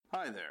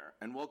Hi there,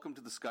 and welcome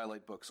to the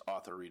Skylight Books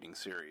author reading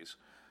series.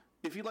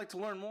 If you'd like to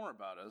learn more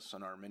about us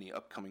and our many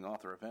upcoming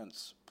author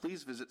events,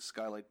 please visit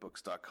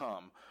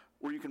skylightbooks.com,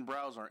 where you can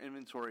browse our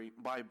inventory,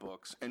 buy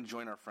books, and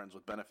join our Friends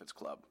with Benefits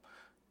Club.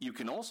 You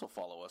can also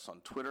follow us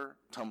on Twitter,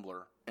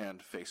 Tumblr, and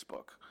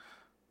Facebook.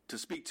 To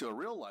speak to a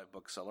real live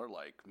bookseller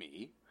like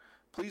me,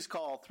 please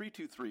call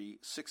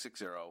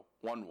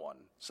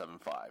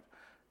 323-660-1175.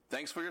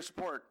 Thanks for your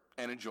support,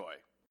 and enjoy.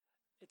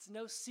 It's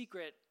no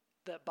secret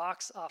that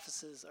box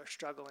offices are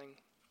struggling.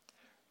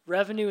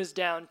 Revenue is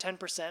down 10%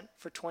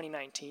 for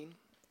 2019.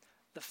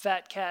 The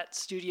Fat Cat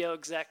studio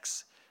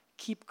execs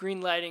keep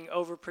greenlighting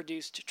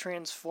overproduced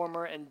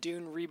Transformer and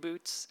Dune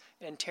reboots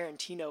and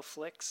Tarantino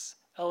flicks,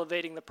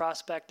 elevating the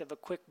prospect of a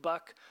quick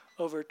buck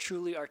over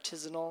truly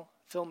artisanal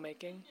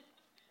filmmaking,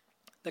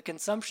 the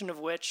consumption of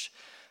which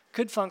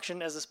could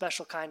function as a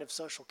special kind of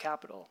social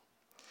capital.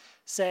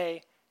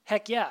 Say,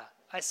 heck yeah,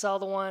 I saw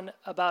the one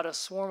about a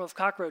swarm of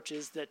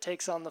cockroaches that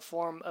takes on the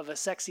form of a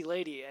sexy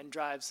lady and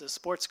drives a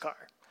sports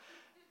car,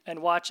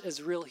 and watch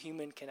as real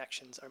human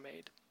connections are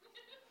made.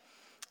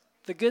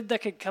 The good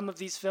that could come of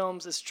these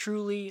films is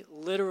truly,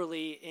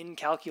 literally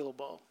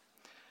incalculable.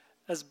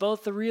 As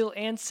both the real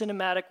and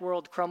cinematic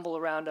world crumble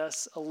around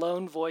us, a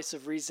lone voice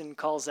of reason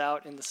calls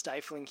out in the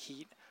stifling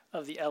heat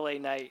of the LA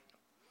night.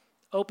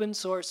 Open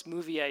source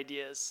movie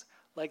ideas,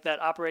 like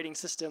that operating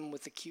system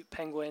with the cute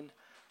penguin,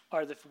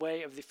 are the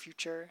way of the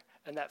future,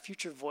 and that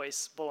future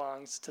voice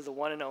belongs to the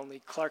one and only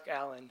Clark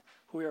Allen,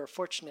 who we are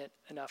fortunate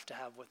enough to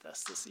have with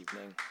us this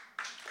evening.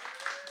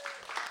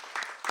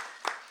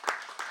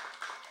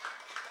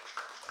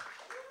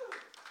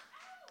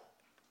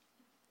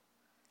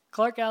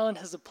 Clark Allen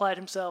has applied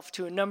himself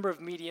to a number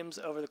of mediums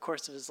over the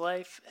course of his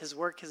life. His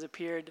work has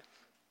appeared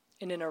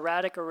in an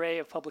erratic array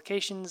of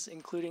publications,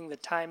 including the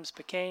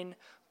Times-Picayune,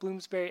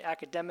 Bloomsbury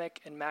Academic,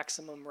 and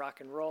Maximum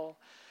Rock and Roll.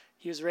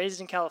 He was raised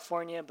in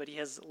California, but he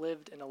has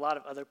lived in a lot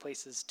of other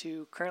places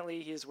too.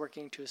 Currently, he is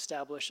working to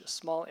establish a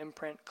small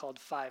imprint called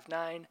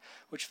 5-9,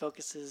 which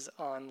focuses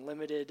on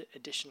limited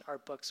edition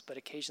art books, but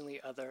occasionally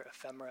other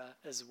ephemera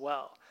as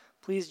well.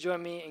 Please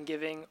join me in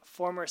giving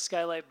former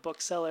Skylight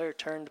bookseller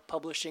turned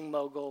publishing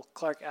mogul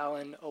Clark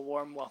Allen a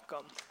warm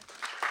welcome.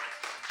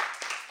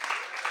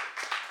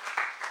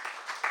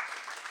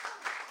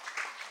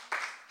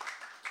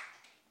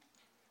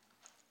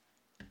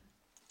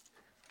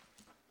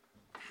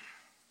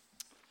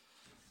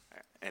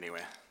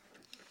 Anyway,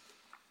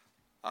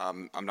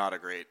 I'm not a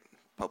great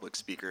public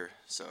speaker,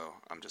 so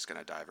I'm just going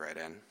to dive right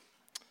in.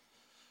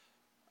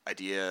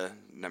 Idea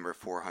number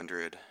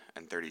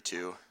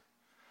 432.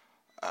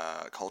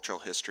 Cultural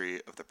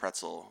history of the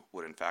pretzel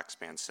would in fact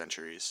span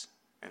centuries,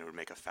 and it would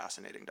make a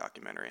fascinating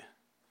documentary.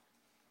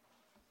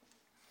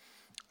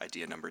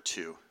 Idea number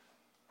 2.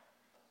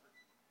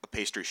 A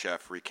pastry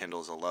chef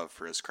rekindles a love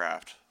for his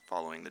craft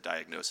following the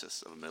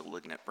diagnosis of a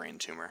malignant brain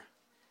tumor.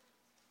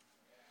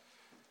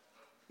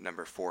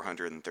 Number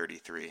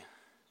 433.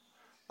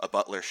 A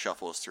butler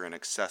shuffles through an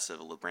excessive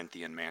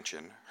labyrinthian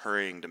mansion,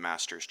 hurrying to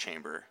master's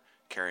chamber,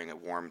 carrying a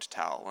warmed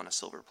towel on a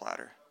silver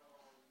platter.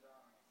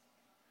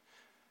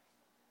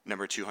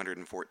 Number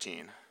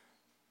 214.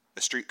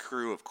 A street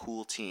crew of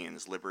cool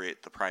teens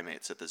liberate the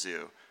primates at the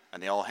zoo,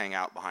 and they all hang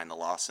out behind the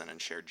Lawson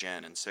and share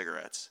gin and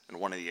cigarettes, and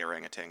one of the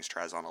orangutans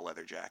tries on a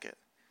leather jacket.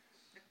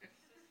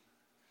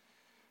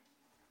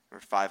 Number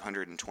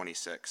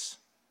 526.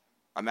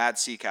 A mad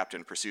sea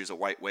captain pursues a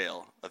white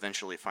whale,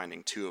 eventually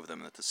finding 2 of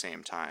them at the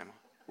same time,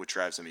 which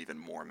drives him even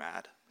more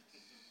mad.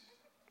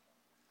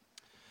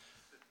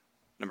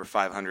 Number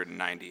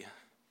 590.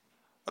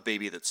 A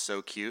baby that's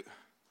so cute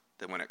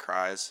that when it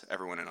cries,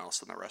 everyone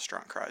else in the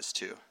restaurant cries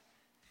too.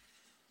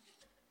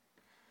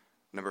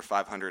 Number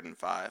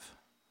 505.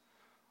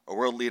 A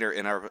world leader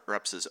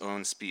interrupts his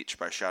own speech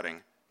by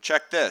shouting,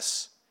 "Check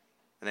this!"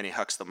 And then he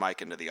hucks the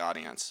mic into the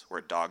audience, where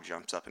a dog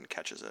jumps up and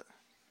catches it.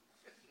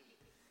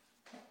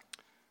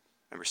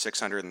 Number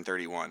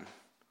 631,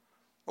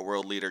 a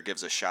world leader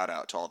gives a shout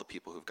out to all the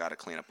people who've got to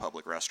clean a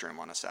public restroom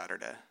on a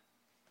Saturday.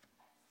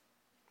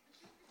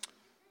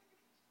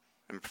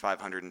 Number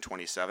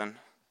 527,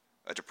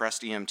 a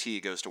depressed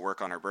EMT goes to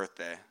work on her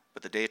birthday,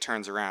 but the day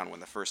turns around when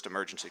the first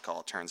emergency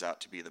call turns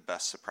out to be the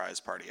best surprise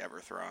party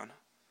ever thrown.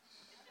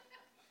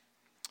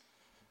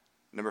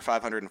 Number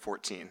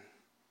 514,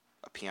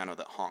 a piano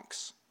that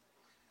honks.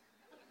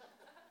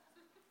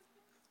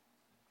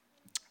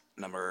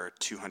 Number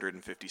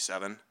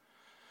 257,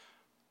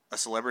 a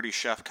celebrity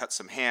chef cuts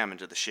some ham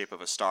into the shape of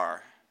a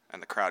star,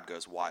 and the crowd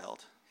goes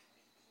wild.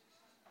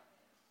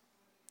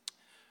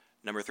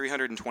 Number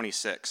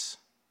 326,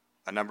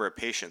 a number of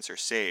patients are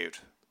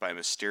saved by a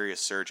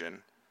mysterious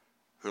surgeon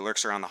who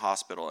lurks around the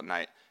hospital at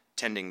night,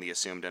 tending the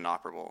assumed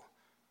inoperable,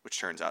 which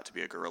turns out to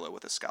be a gorilla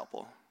with a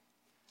scalpel.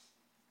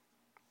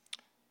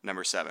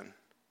 Number 7,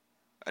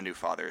 a new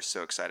father is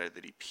so excited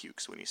that he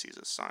pukes when he sees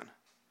his son.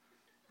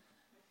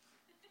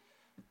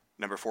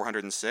 Number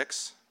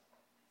 406,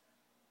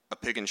 a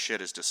pig in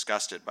shit is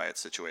disgusted by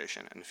its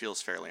situation and feels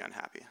fairly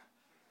unhappy.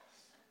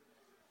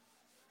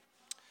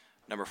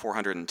 Number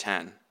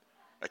 410,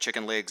 a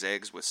chicken lays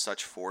eggs with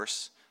such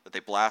force that they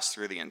blast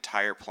through the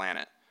entire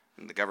planet,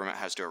 and the government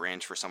has to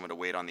arrange for someone to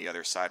wait on the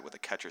other side with a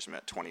catcher's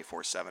mitt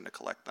 24/7 to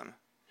collect them.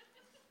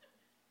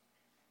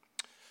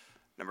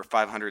 Number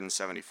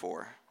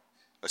 574,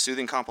 a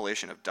soothing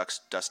compilation of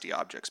dusty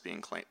objects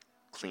being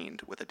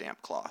cleaned with a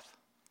damp cloth.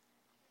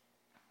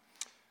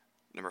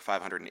 Number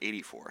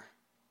 584,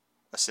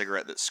 a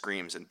cigarette that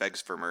screams and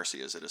begs for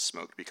mercy as it is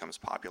smoked becomes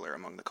popular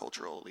among the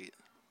cultural elite.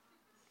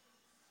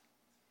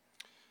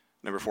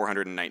 Number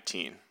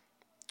 419,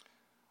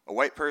 a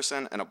white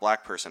person and a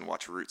black person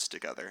watch Roots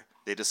together.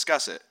 They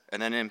discuss it,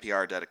 and then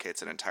NPR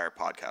dedicates an entire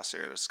podcast to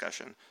their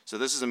discussion. So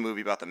this is a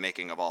movie about the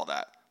making of all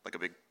that, like a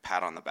big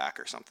pat on the back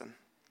or something.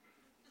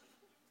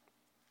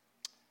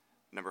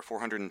 Number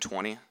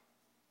 420,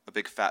 a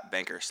big fat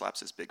banker slaps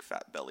his big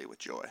fat belly with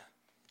joy.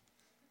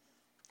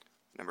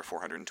 Number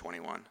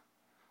 421,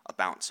 a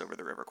bounce over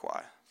the River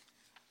Kwai.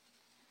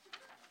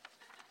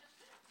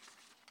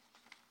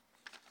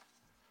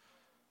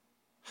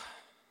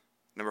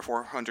 Number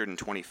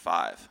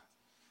 425,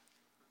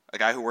 a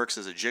guy who works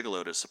as a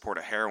gigolo to support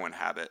a heroin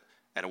habit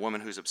and a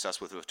woman who's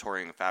obsessed with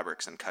Victorian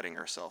fabrics and cutting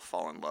herself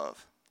fall in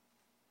love.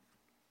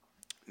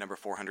 Number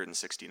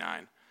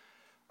 469,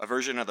 a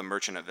version of The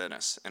Merchant of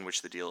Venice in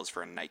which the deal is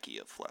for a Nike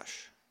of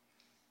flesh.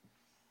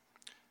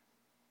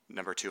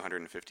 Number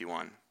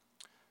 251,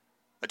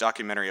 a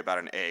documentary about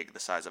an egg the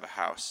size of a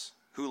house,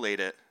 who laid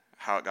it,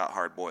 how it got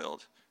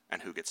hard-boiled,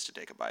 and who gets to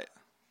take a bite.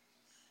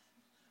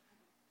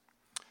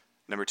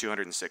 Number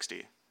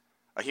 260,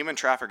 a human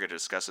trafficker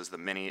discusses the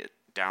many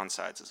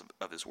downsides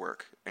of his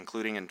work,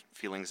 including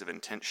feelings of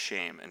intense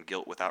shame and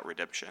guilt without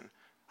redemption.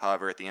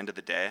 However, at the end of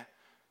the day,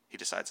 he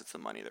decides it's the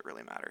money that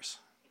really matters.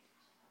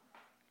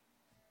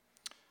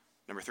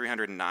 Number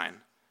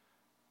 309,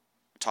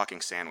 a talking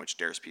sandwich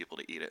dares people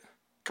to eat it.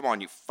 Come on,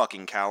 you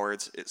fucking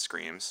cowards, it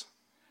screams.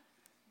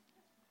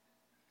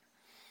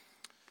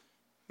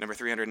 Number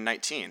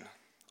 319,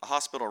 a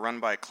hospital run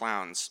by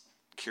clowns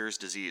cures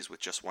disease with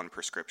just one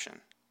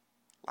prescription: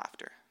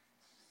 laughter.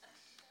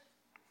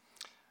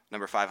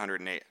 Number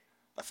 508,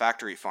 a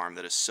factory farm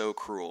that is so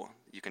cruel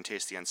you can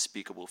taste the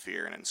unspeakable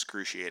fear and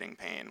excruciating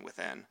pain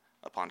within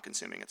upon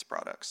consuming its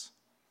products.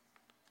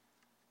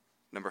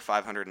 Number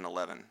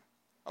 511,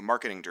 a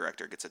marketing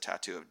director gets a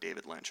tattoo of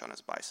David Lynch on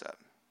his bicep.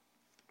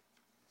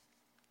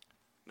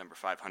 Number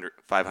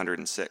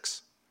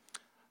 506,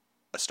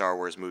 a Star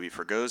Wars movie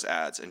forgoes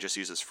ads and just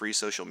uses free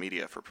social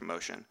media for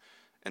promotion,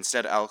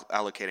 instead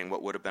allocating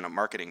what would have been a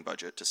marketing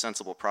budget to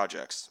sensible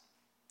projects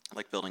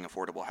like building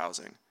affordable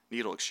housing,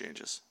 needle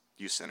exchanges,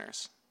 youth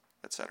centers,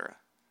 etc.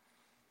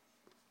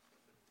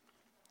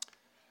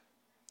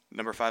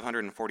 Number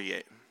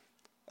 548,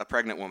 a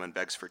pregnant woman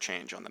begs for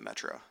change on the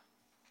metro.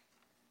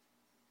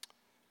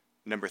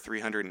 Number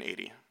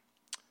 380,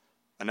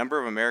 a number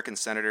of American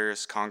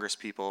senators,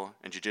 congresspeople,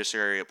 and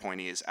judiciary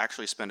appointees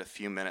actually spend a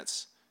few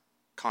minutes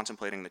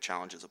contemplating the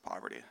challenges of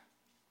poverty.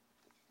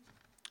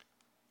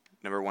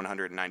 Number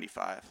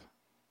 195,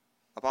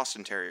 a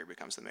Boston Terrier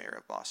becomes the mayor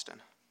of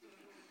Boston.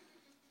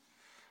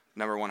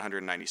 Number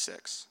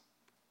 196,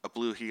 a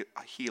blue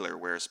healer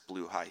wears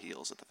blue high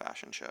heels at the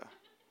fashion show.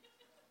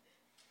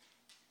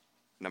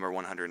 Number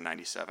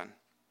 197,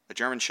 a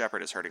German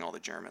shepherd is herding all the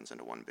Germans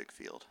into one big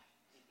field.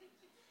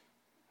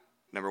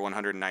 Number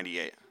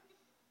 198,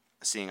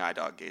 a seeing eye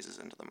dog gazes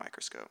into the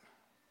microscope.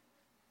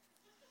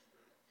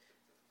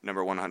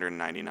 Number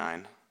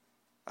 199,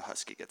 a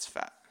husky gets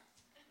fat.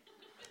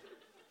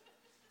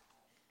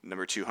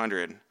 Number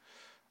 200,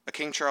 a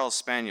King Charles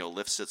Spaniel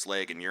lifts its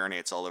leg and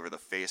urinates all over the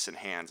face and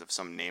hands of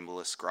some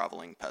nameless,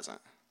 groveling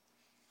peasant.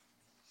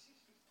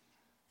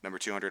 Number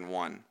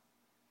 201,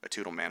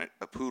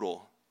 a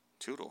poodle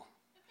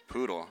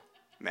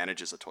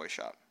manages a toy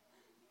shop.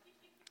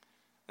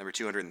 Number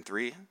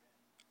 203,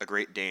 a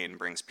Great Dane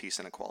brings peace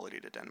and equality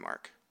to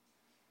Denmark.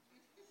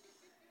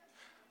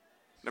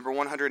 Number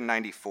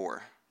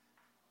 194,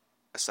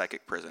 a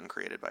psychic prison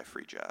created by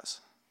free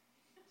jazz.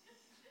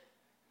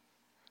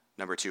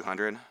 Number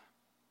 200,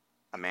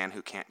 a man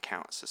who can't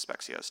count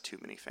suspects he has too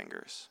many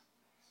fingers.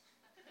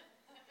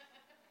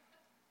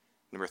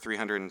 Number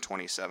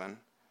 327,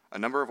 a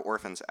number of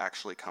orphans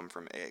actually come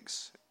from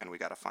eggs, and we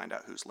gotta find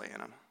out who's laying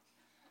them.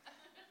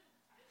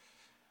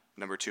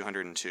 Number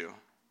 202,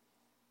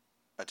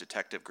 a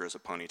detective grows a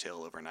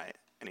ponytail overnight,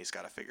 and he's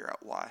gotta figure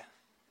out why.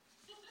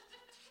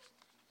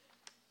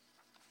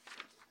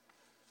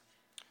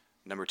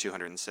 Number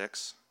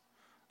 206,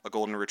 a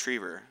golden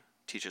retriever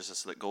teaches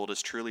us that gold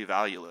is truly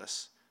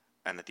valueless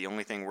and that the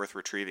only thing worth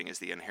retrieving is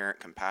the inherent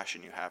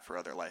compassion you have for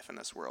other life in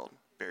this world,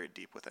 buried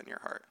deep within your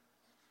heart.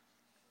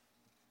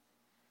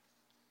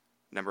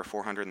 Number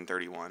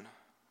 431,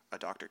 a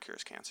doctor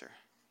cures cancer.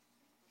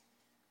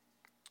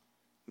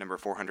 Number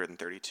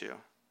 432,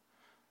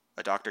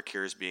 a doctor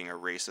cures being a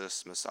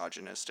racist,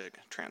 misogynistic,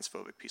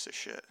 transphobic piece of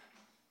shit.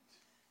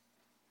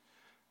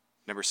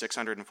 Number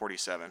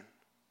 647,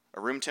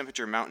 a room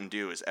temperature Mountain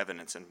Dew is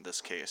evidence in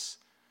this case,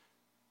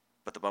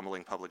 but the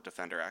bumbling public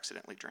defender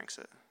accidentally drinks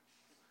it.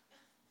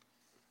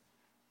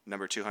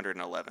 Number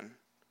 211,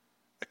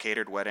 a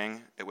catered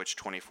wedding at which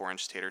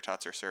 24-inch tater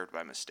tots are served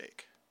by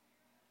mistake.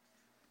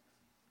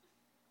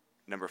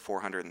 Number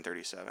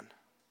 437.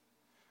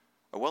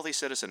 A wealthy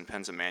citizen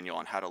pens a manual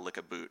on how to lick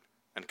a boot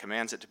and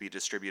commands it to be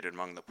distributed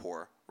among the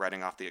poor,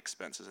 writing off the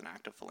expense as an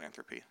act of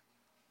philanthropy.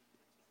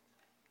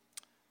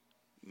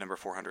 Number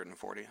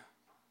 440.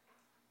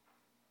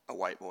 A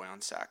white boy on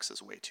sax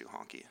is way too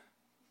honky.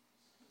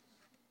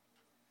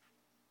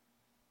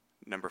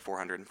 Number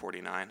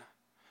 449.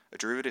 A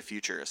derivative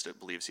futurist that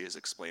believes he is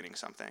explaining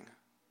something,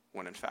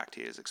 when in fact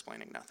he is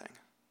explaining nothing.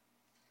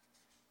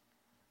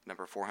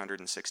 Number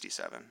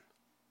 467.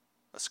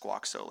 A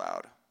squawk so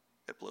loud,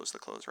 it blows the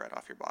clothes right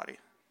off your body.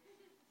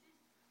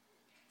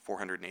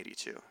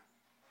 482.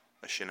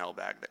 A Chanel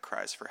bag that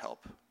cries for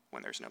help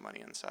when there's no money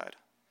inside.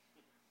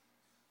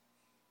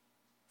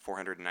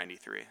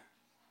 493.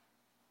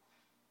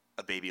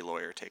 A baby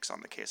lawyer takes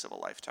on the case of a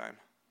lifetime.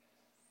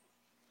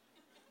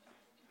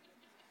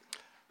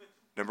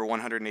 Number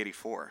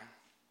 184.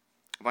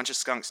 A bunch of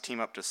skunks team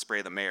up to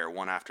spray the mayor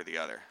one after the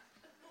other.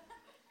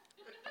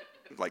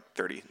 Like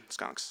 30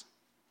 skunks.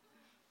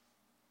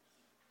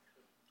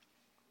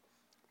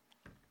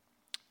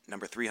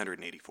 Number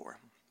 384.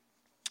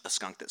 A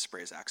skunk that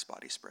sprays Axe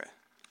body spray.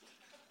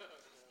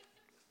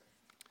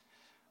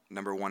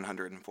 Number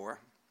 104.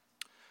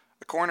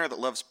 A coroner that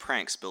loves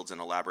pranks builds an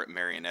elaborate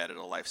marionette at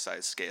a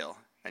life-size scale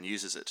and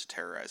uses it to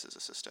terrorize his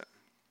assistant.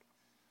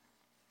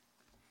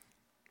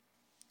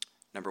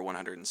 Number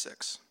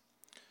 106.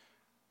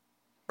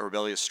 A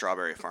rebellious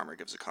strawberry farmer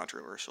gives a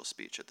controversial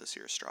speech at this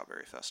year's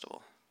Strawberry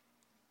Festival.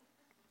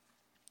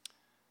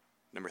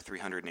 Number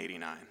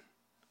 389.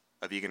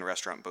 A vegan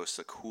restaurant boasts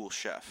a cool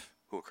chef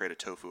who will create a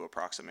tofu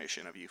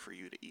approximation of you for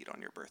you to eat on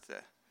your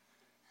birthday.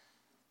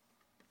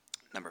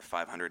 Number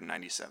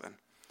 597.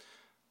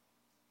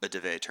 A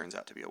duvet turns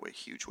out to be a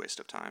huge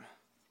waste of time.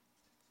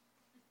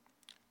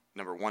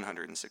 Number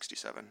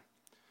 167.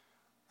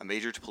 A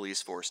major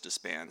police force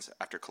disbands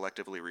after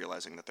collectively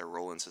realizing that their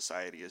role in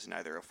society is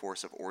neither a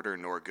force of order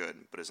nor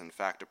good, but is in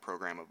fact a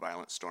program of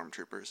violent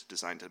stormtroopers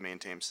designed to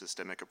maintain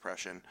systemic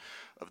oppression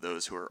of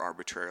those who are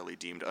arbitrarily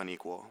deemed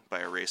unequal by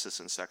a racist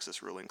and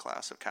sexist ruling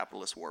class of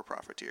capitalist war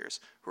profiteers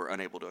who are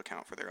unable to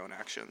account for their own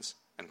actions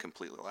and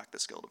completely lack the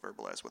skill to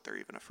verbalize what they're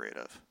even afraid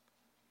of.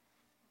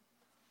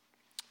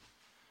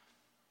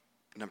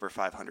 Number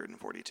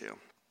 542.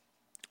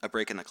 A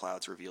break in the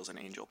clouds reveals an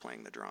angel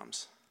playing the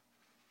drums.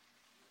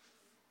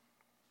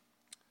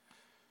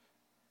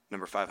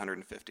 Number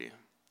 550.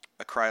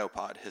 A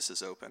cryopod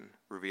hisses open,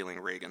 revealing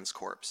Reagan's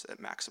corpse at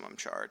maximum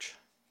charge.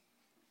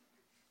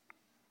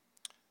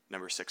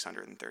 Number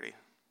 630.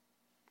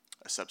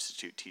 A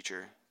substitute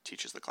teacher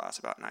teaches the class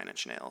about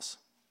 9-inch nails.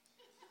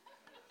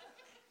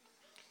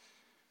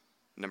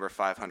 Number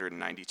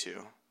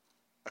 592.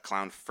 A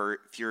clown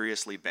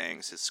furiously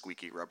bangs his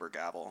squeaky rubber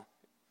gavel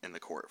in the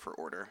court for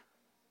order,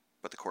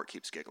 but the court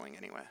keeps giggling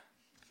anyway.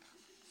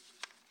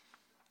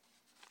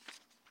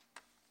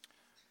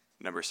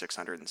 Number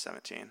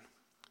 617,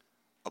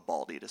 a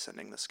baldy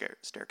descending the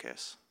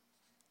staircase.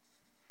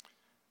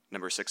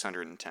 Number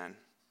 610,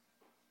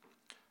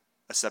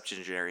 a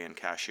septuagenarian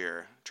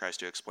cashier tries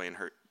to explain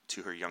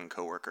to her young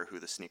coworker who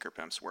the sneaker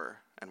pimps were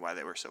and why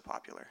they were so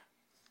popular.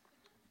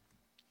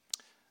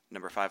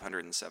 Number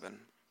 507,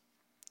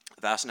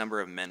 a vast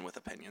number of men with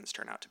opinions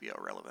turn out to be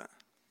irrelevant.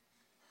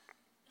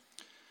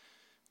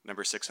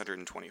 Number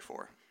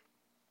 624.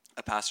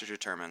 A pastor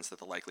determines that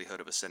the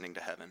likelihood of ascending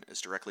to heaven is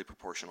directly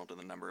proportional to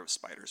the number of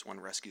spiders one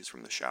rescues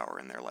from the shower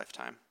in their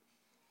lifetime.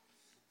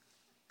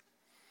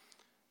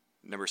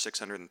 Number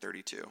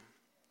 632.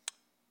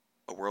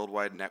 A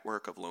worldwide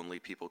network of lonely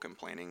people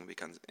complaining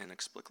becomes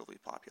inexplicably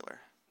popular.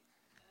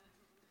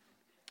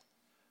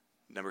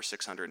 Number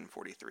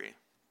 643.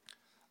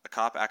 A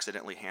cop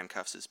accidentally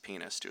handcuffs his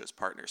penis to his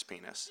partner's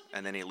penis,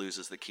 and then he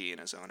loses the key in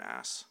his own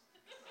ass.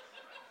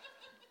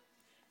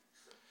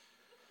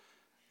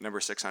 Number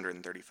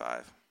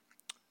 635.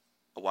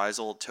 A wise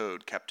old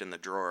toad kept in the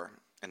drawer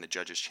in the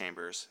judge's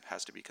chambers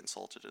has to be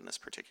consulted in this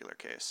particular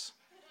case.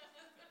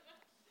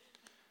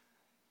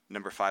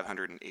 Number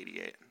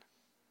 588.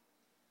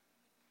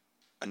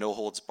 A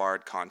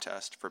no-holds-barred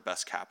contest for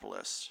best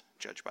capitalist,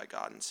 judged by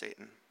God and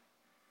Satan.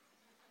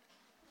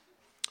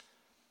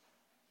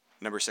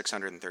 Number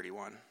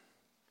 631.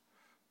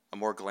 A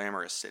more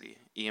glamorous city.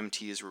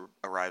 EMTs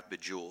arrive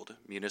bejeweled,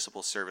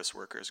 municipal service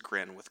workers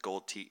grin with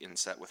gold teeth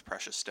inset with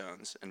precious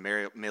stones, and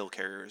mail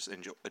carriers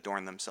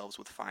adorn themselves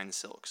with fine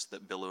silks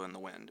that billow in the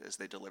wind as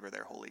they deliver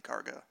their holy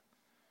cargo.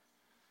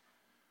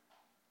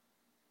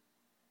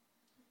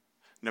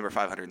 Number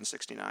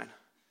 569.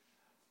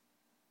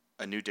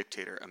 A new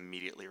dictator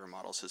immediately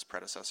remodels his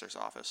predecessor's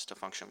office to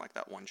function like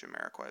that one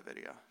Jamiroquai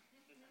video.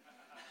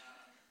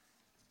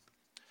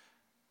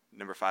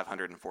 Number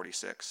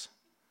 546.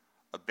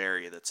 A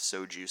berry that's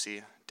so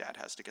juicy, Dad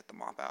has to get the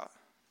mop out.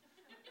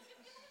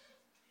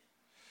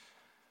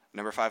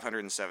 Number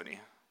 570.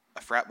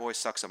 A frat boy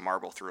sucks a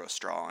marble through a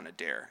straw on a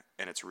dare,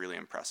 and it's really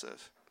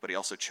impressive, but he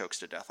also chokes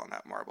to death on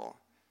that marble,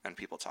 and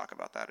people talk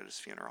about that at his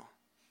funeral.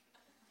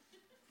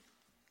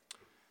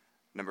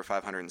 Number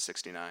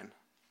 569.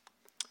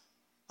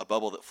 A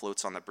bubble that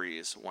floats on the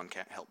breeze one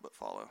can't help but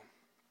follow.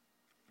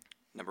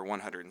 Number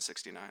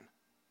 169.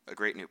 A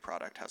great new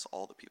product has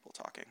all the people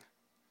talking.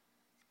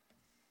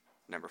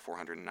 Number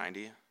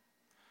 490.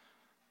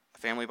 A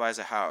family buys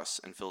a house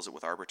and fills it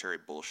with arbitrary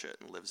bullshit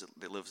and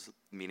they live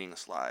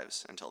meaningless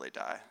lives until they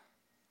die.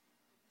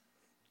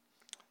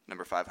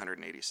 Number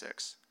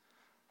 586.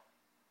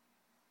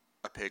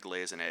 A pig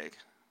lays an egg,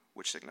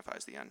 which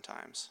signifies the end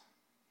times.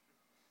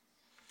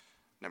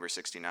 Number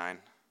 69.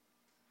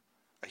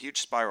 A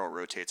huge spiral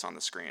rotates on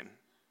the screen,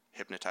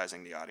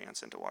 hypnotizing the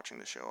audience into watching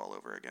the show all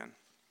over again.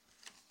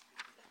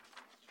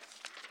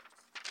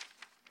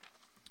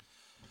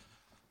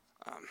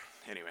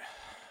 Anyway,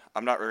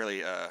 I'm not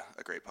really a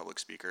great public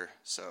speaker,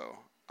 so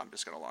I'm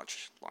just going to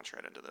launch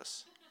right into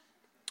this.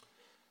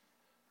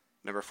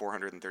 Number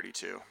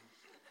 432.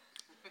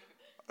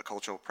 A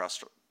cultural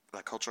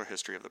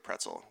history of the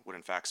pretzel would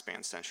in fact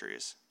span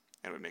centuries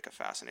and would make a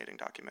fascinating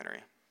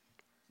documentary.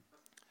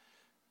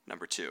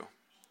 Number 2.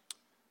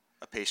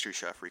 A pastry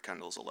chef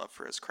rekindles a love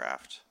for his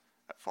craft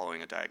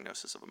following a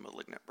diagnosis of a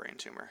malignant brain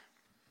tumor.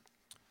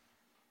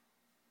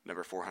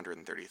 Number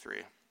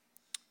 433.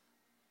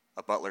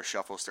 A butler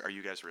shuffles through. Are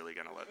you guys really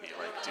gonna let me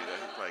do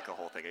the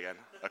whole thing again?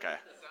 Okay.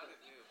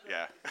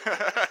 Yeah.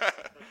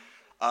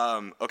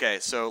 Okay.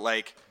 So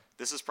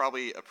this is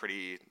probably a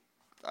pretty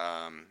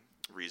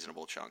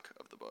reasonable chunk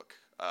of the book.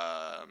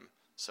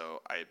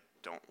 So I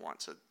don't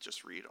want to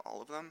just read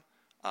all of them.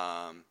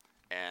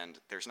 And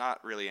there's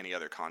not really any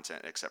other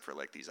content except for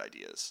these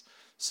ideas.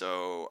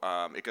 So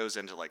it goes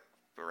into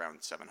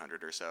around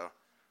 700 or so.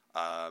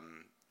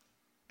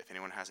 If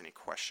anyone has any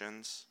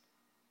questions,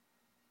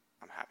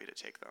 I'm happy to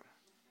take them.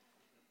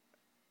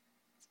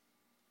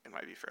 It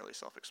might be fairly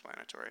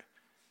self-explanatory.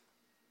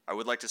 I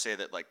would like to say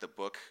that the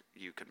book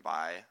you can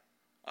buy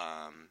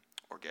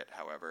or get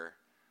however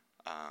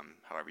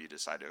you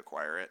decide to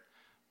acquire it.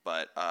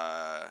 But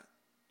the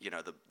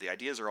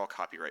ideas are all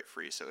copyright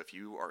free. So if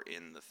you are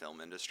in the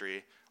film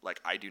industry,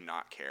 I do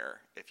not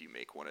care if you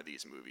make one of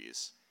these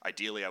movies.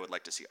 Ideally, I would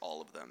like to see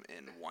all of them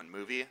in one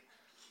movie,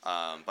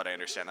 but I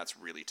understand that's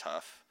really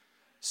tough.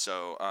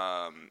 So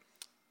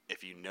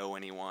if you know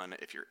anyone,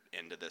 if you're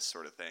into this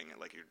sort of thing,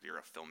 you're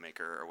a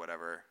filmmaker or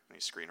whatever, any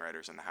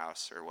screenwriters in the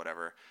house or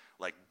whatever,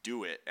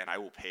 do it, and I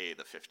will pay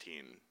the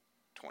 $15,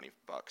 $20,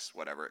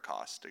 whatever it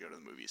costs to go to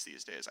the movies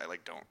these days. I'm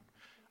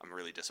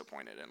really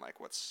disappointed in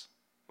what's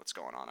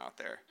going on out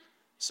there.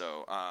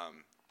 So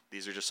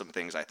these are just some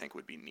things I think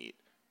would be neat.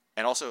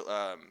 And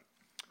also,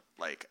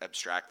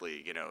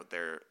 abstractly,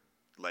 they're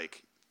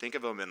think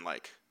of them in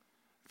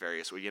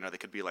various, they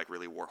could be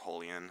really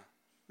Warholian,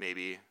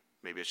 maybe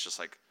it's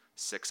just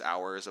 6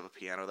 hours of a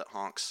piano that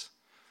honks.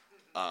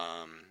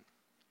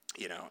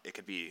 It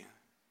could be,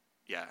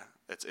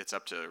 it's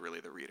up to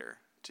really the reader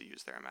to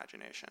use their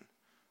imagination.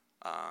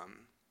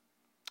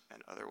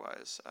 And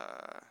otherwise,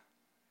 I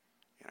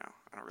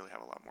don't really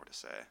have a lot more to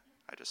say.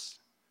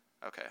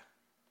 Okay.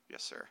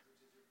 Yes, sir.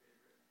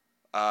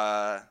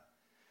 I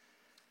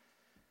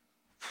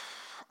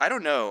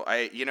don't know.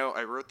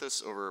 I wrote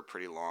this over a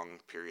pretty long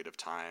period of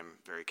time,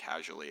 very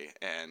casually,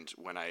 and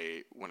when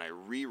I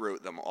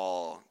rewrote them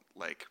all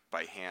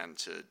by hand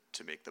to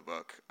make the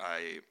book,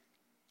 I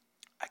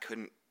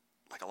couldn't,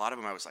 a lot of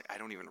them I was I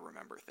don't even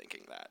remember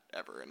thinking that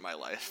ever in my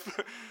life.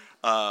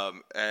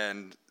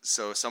 And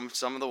so some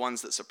of the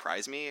ones that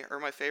surprise me are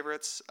my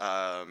favorites.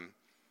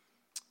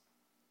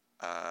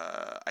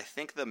 I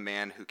think The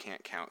Man Who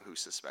Can't Count Who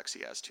Suspects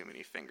He Has Too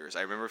Many Fingers.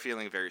 I remember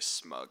feeling very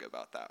smug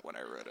about that when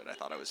I wrote it. I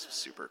thought it was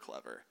super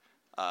clever.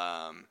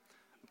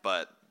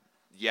 But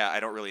yeah, I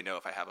don't really know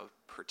if I have a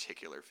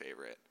particular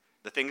favorite.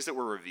 The things that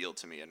were revealed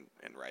to me in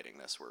writing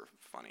this were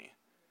funny.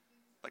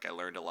 I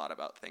learned a lot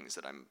about things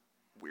that I'm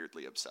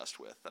weirdly obsessed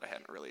with that I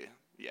hadn't really,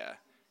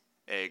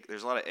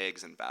 there's a lot of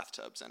eggs and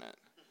bathtubs in it.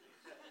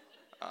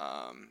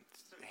 A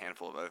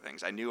handful of other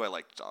things. I knew I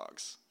liked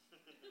dogs.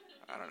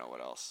 I don't know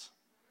what else.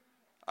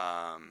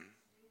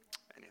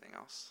 Anything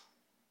else?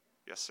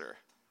 Yes, sir.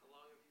 How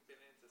long have you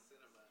been into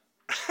cinema?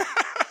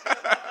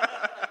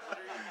 What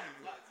are your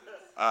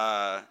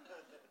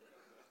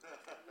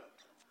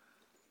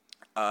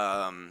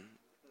influences?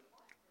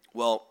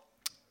 Well,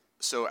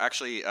 so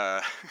actually,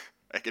 I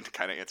can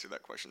kind of answer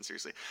that question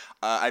seriously.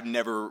 I've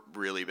never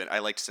really been. I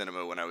liked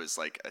cinema when I was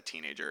a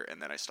teenager,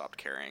 and then I stopped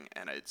caring.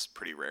 And it's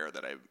pretty rare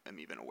that I am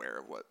even aware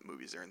of what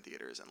movies are in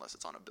theaters unless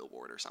it's on a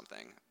billboard or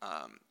something.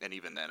 And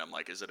even then, I'm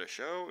is it a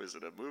show? Is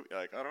it a movie?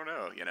 I don't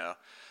know.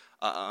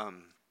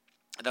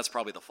 That's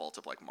probably the fault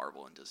of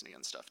Marvel and Disney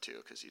and stuff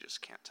too, because you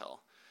just can't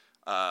tell.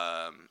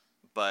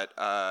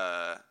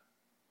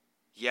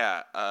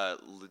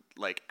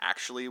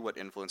 Actually, what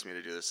influenced me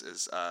to do this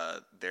is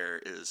there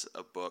is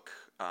a book.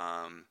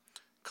 That's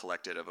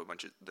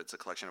a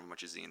collection of a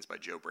bunch of zines by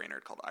Joe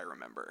Brainerd called I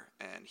Remember,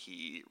 and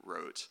he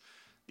wrote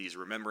these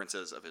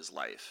remembrances of his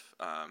life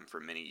for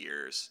many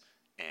years,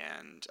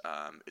 and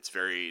it's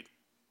very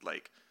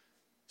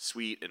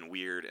sweet and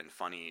weird and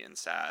funny and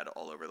sad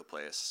all over the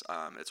place.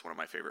 It's one of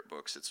my favorite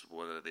books. It's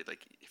one of the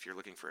if you're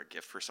looking for a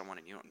gift for someone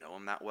and you don't know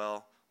them that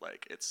well,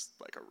 it's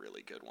a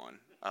really good one.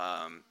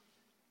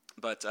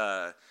 But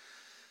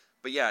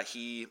yeah,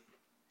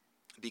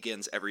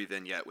 begins every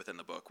vignette within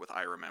the book with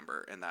 "I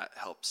remember," and that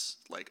helps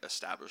like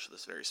establish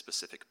this very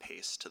specific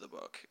pace to the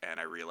book. And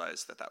I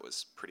realized that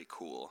was pretty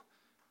cool.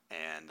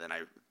 And then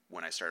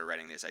when I started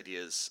writing these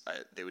ideas,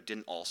 they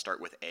didn't all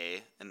start with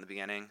A in the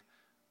beginning,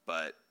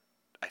 but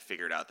I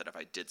figured out that if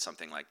I did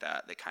something like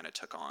that, they kind of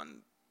took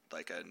on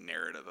like a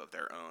narrative of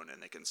their own,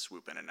 and they can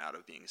swoop in and out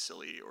of being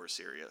silly or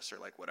serious or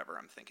like whatever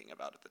I'm thinking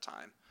about at the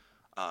time.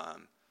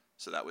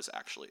 So that was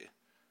actually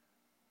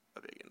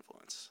a big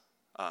influence.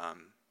 Yeah.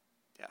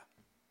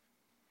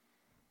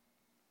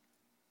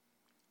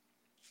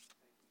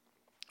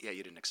 Yeah,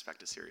 you didn't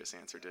expect a serious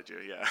answer, did you?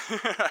 Yeah. Hey.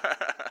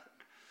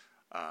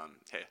 Have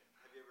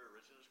you ever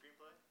written a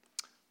screenplay?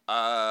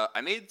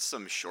 I made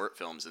some short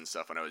films and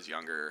stuff when I was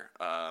younger.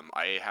 I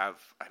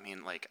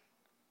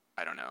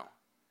don't know.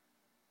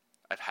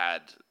 I've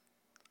had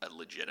a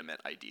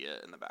legitimate idea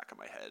in the back of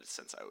my head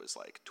since I was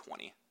like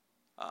 20.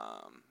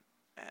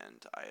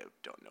 And I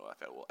don't know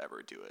if I will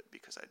ever do it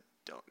because I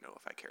don't know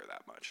if I care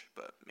that much,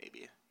 but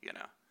maybe, you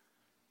know.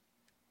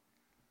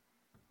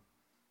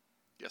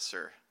 Yes,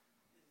 sir.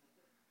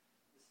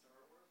 The Star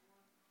Wars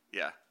one?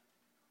 Yeah.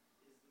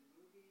 Is the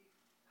movie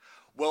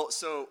Well,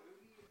 so about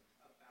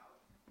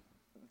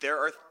there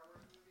are Star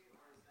Wars movie,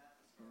 or is that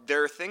the Star Wars?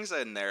 there are things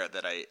in there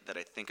that I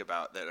think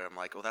about that I'm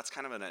like, well, that's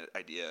kind of an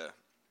idea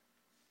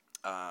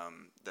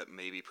that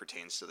maybe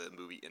pertains to the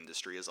movie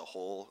industry as a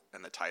whole,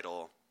 and the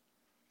title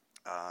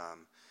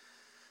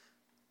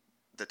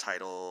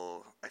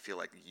I feel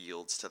like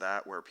yields to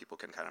that, where people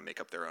can kind of make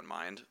up their own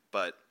mind.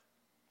 But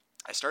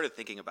I started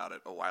thinking about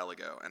it a while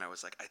ago, and I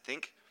was like, I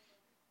think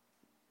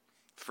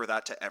for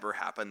that to ever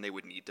happen, they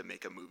would need to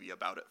make a movie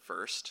about it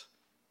first,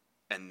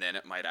 and then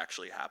it might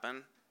actually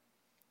happen.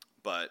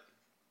 But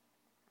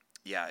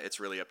yeah, it's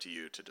really up to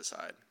you to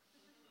decide.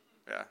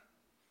 Yeah.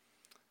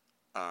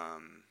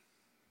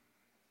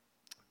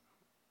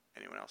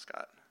 Anyone else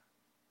got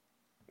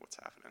what's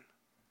happening?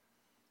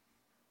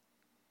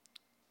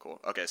 Cool.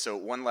 Okay, so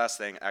one last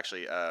thing.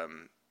 Actually,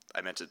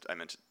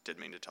 did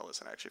mean to tell this,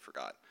 and I actually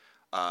forgot.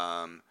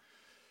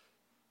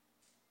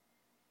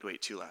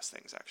 Two last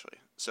things actually.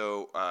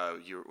 So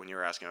when you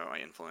were asking about my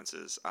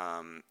influences,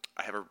 I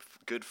have a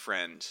good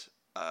friend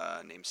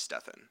named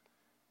Stefan,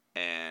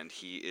 and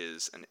he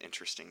is an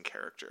interesting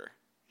character.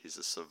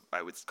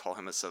 I would call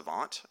him a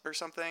savant or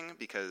something,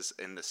 because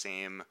in the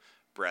same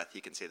breath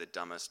he can say the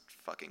dumbest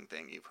fucking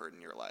thing you've heard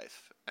in your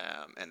life,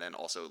 and then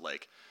also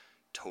like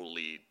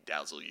totally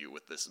dazzle you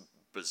with this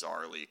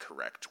bizarrely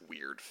correct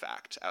weird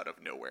fact out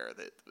of nowhere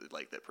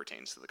that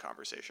pertains to the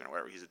conversation or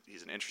whatever.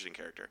 He's an interesting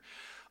character.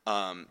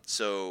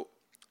 So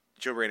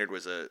Joe Brainerd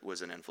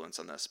was an influence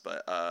on this,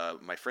 but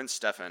my friend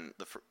Stefan,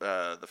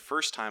 the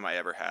first time I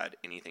ever had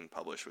anything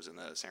published was in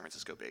the San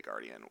Francisco Bay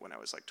Guardian when I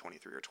was like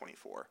 23 or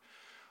 24.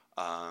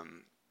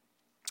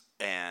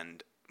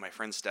 And my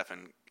friend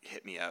Stefan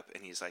hit me up,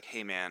 and he's like,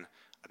 "Hey man,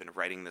 I've been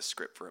writing this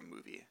script for a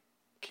movie.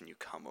 Can you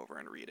come over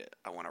and read it?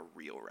 I want a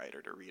real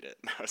writer to read it."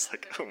 And I was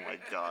like, "Oh my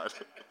God,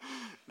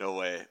 no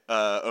way."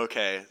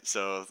 Okay,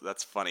 so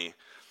that's funny.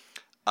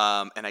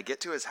 And I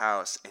get to his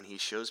house, and he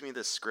shows me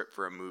this script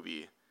for a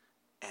movie,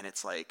 and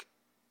it's like,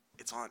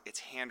 it's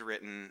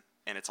handwritten,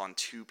 and it's on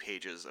 2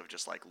 pages of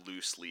just like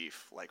loose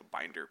leaf, like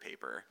binder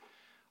paper.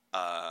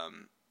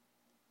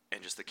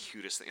 And just the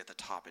cutest thing at the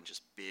top, and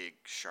just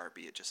big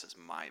Sharpie, it just says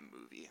 "My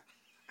Movie."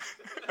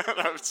 And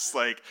I was just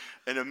like,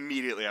 and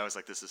immediately I was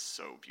like, this is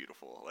so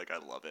beautiful. Like, I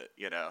love it,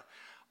 you know?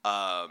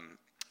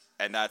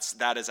 And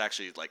that is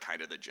actually like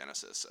kind of the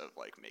genesis of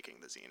like making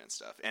the zine and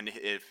stuff. And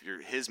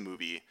his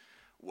movie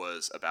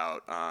was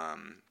about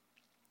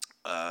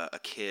a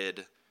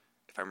kid,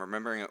 if I'm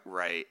remembering it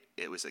right,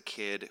 it was a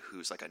kid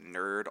who's like a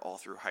nerd all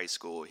through high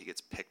school. He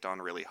gets picked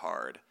on really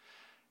hard,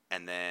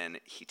 and then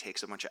he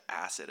takes a bunch of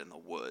acid in the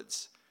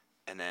woods.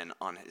 And then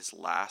on his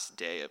last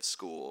day of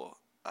school,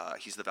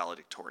 he's the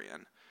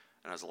valedictorian.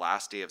 And on his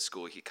last day of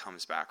school, he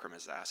comes back from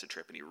his acid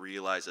trip, and he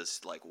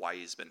realizes like why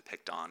he's been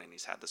picked on, and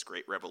he's had this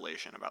great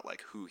revelation about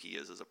like who he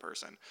is as a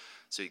person.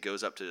 So he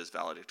goes up to his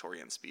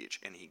valedictorian speech,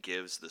 and he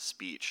gives the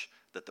speech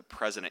that the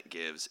president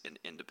gives in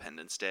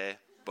Independence Day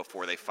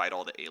before they fight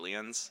all the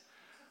aliens.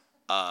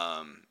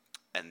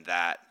 And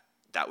that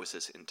was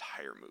his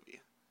entire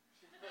movie.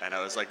 And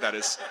I was like, that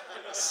is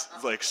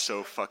like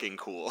so fucking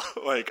cool.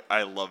 Like,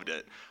 I loved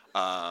it.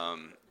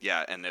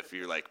 Yeah, and if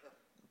you like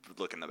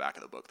look in the back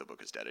of the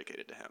book is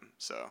dedicated to him.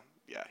 So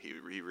yeah,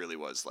 he really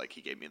was like,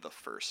 he gave me the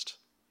first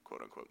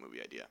quote unquote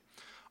movie idea.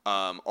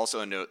 Also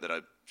a note that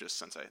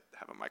since I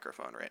have a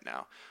microphone right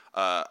now,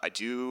 I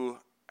do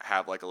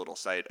have like a little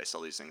site. I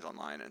sell these things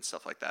online and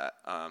stuff like that.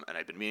 And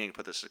I've been meaning to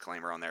put this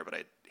disclaimer on there, but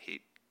I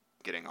hate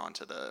getting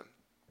onto the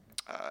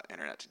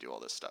internet to do all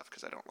this stuff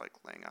because I don't like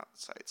laying out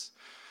sites.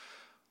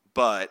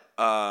 But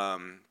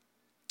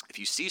if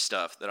you see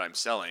stuff that I'm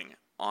selling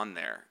on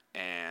there,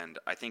 and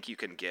I think you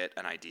can get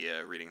an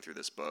idea reading through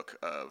this book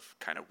of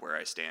kind of where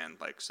I stand,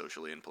 like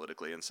socially and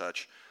politically and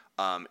such.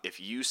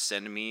 If you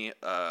send me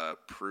a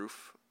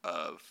proof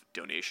of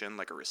donation,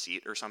 like a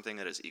receipt or something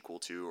that is equal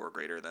to or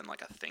greater than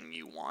like a thing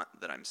you want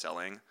that I'm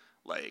selling,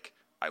 like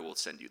I will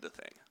send you the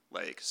thing.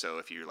 Like, so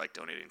if you're like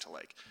donating to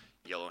like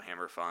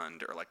Yellowhammer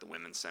Fund or like the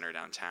Women's Center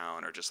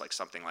downtown or just like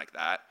something like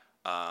that,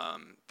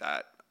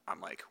 that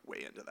I'm like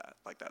way into that.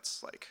 Like,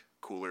 that's like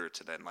cooler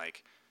to then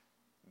like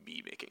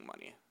me making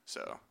money.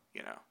 So,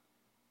 you know,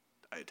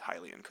 I'd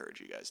highly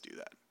encourage you guys do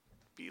that.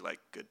 Be like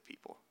good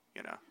people,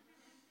 you know.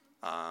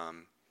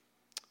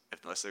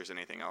 Unless there's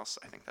anything else,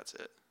 I think that's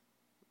it.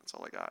 That's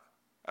all I got.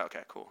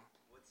 Okay, cool.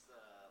 What's the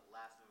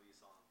last movie you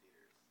saw in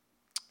theaters?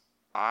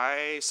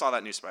 I saw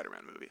that new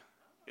Spider-Man movie.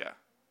 Yeah.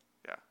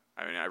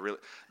 I mean, I really,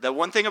 the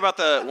one thing about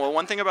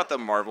the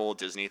Marvel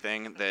Disney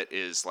thing that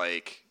is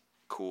like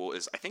cool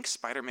is I think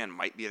Spider-Man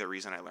might be the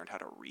reason I learned how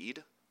to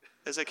read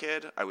as a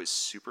kid. I was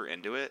super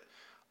into it.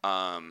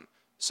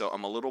 So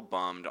I'm a little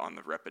bummed on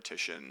the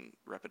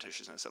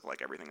repetitiousness of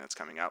like everything that's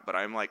coming out, but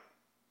I'm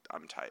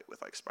tight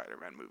with like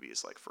Spider-Man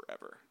movies like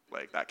forever.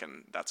 Like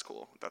that's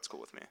cool. That's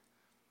cool with me.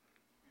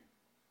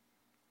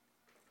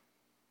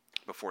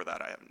 Before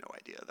that, I have no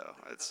idea though.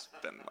 It's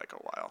been like a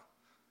while.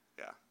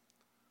 Yeah.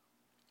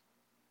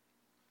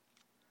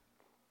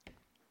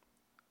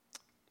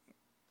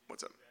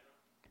 What's up?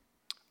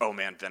 Oh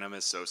man, Venom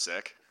is so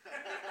sick.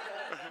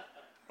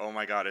 Oh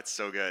my god, it's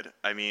so good.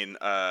 I mean,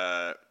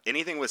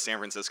 anything with San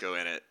Francisco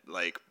in it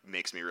like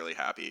makes me really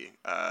happy.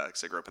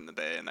 Because I grew up in the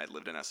Bay and I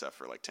lived in SF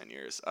for like 10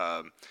 years.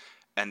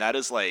 And that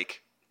is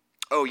like,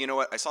 oh, you know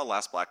what? I saw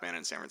Last Black Man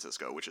in San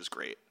Francisco, which is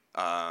great.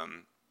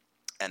 And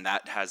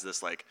that has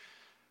this like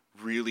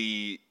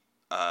really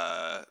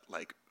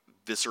like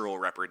visceral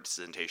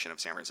representation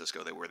of San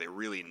Francisco where they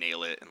really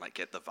nail it and like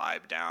get the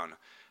vibe down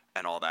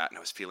and all that. And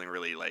I was feeling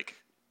really like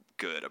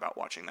good about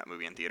watching that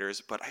movie in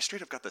theaters, but I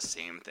straight up got the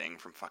same thing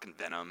from fucking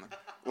Venom.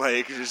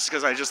 Like, just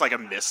because I just like I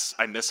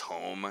miss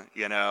home,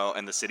 you know,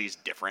 and the city's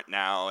different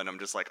now, and I'm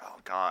just like, oh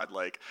god,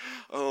 like,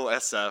 oh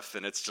SF,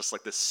 and it's just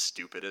like the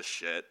stupidest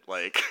shit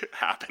like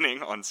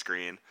happening on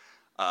screen.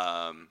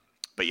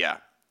 But yeah,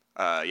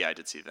 I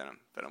did see Venom.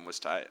 Venom was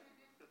tight.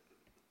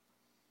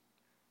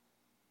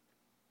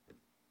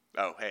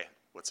 Oh hey,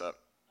 what's up?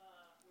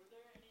 Were there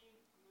any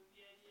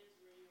movie ideas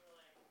where you were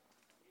like,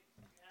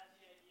 you had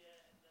the idea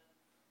and then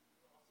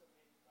you also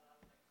maybe thought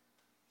like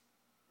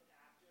an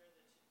actor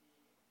that should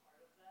be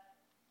part of that?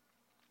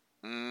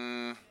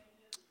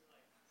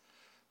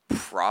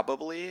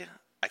 Probably.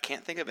 I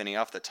can't think of any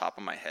off the top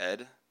of my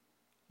head.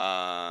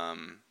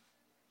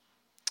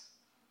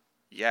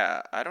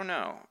 Yeah, I don't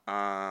know.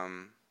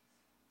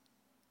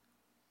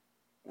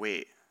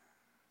 Wait,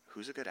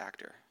 who's a good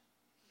actor?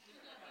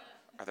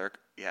 Are there?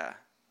 Yeah,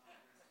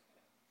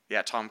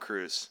 Tom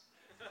Cruise.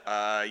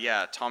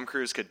 Yeah, Tom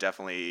Cruise could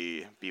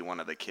definitely be one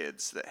of the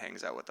kids that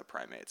hangs out with the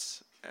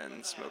primates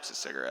and smokes a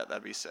cigarette.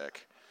 That'd be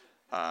sick.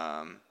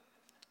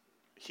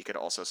 He could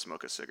also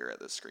smoke a cigarette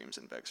that screams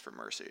and begs for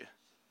mercy.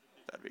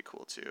 That'd be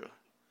cool too.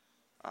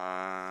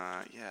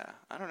 Yeah,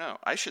 I don't know.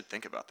 I should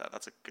think about that.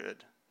 That's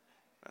good.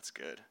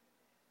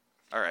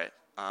 All right.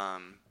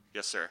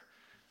 Yes, sir.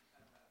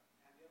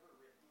 Have you ever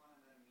written one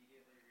and then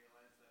immediately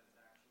realized that it's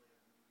actually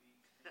a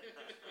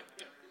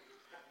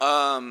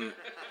movie?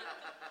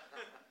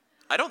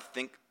 I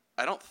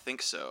don't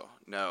think so.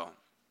 No.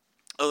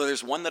 Oh,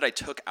 there's one that I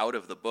took out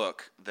of the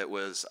book that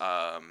was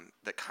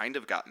that kind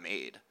of got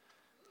made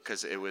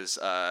because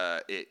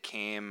it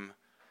came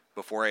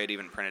before I had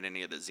even printed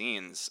any of the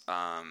zines,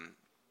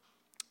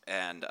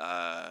 and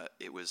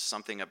it was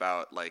something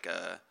about like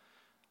a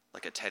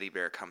teddy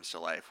bear comes to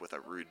life with a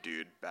rude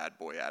dude, bad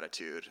boy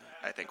attitude,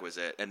 I think was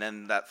it. And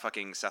then that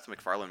fucking Seth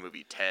MacFarlane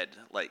movie Ted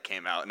like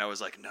came out, and I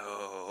was like,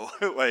 no,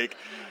 like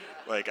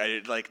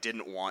I like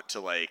didn't want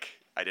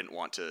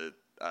to.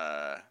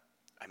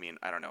 I mean,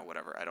 I don't know,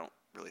 whatever. I don't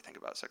really think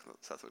about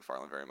Seth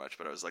MacFarlane very much,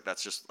 but I was like, that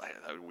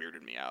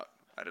weirded me out.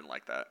 I didn't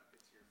like that.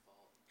 It's your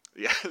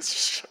fault. Yeah, it's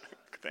just,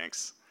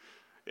 thanks.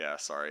 Yeah,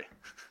 sorry.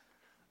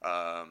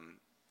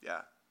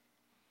 Yeah.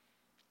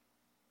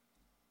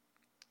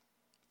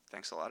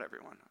 Thanks a lot,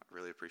 everyone. I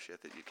really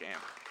appreciate that you came.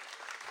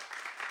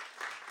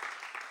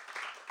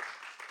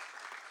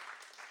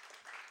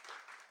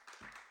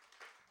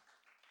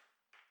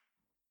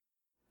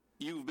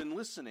 You've been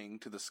listening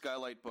to the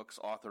Skylight Books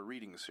author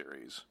reading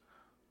series.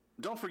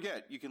 Don't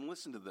forget, you can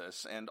listen to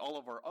this and all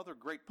of our other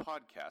great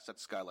podcasts at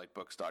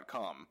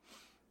skylightbooks.com.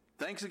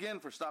 Thanks again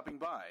for stopping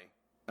by,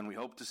 and we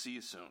hope to see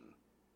you soon.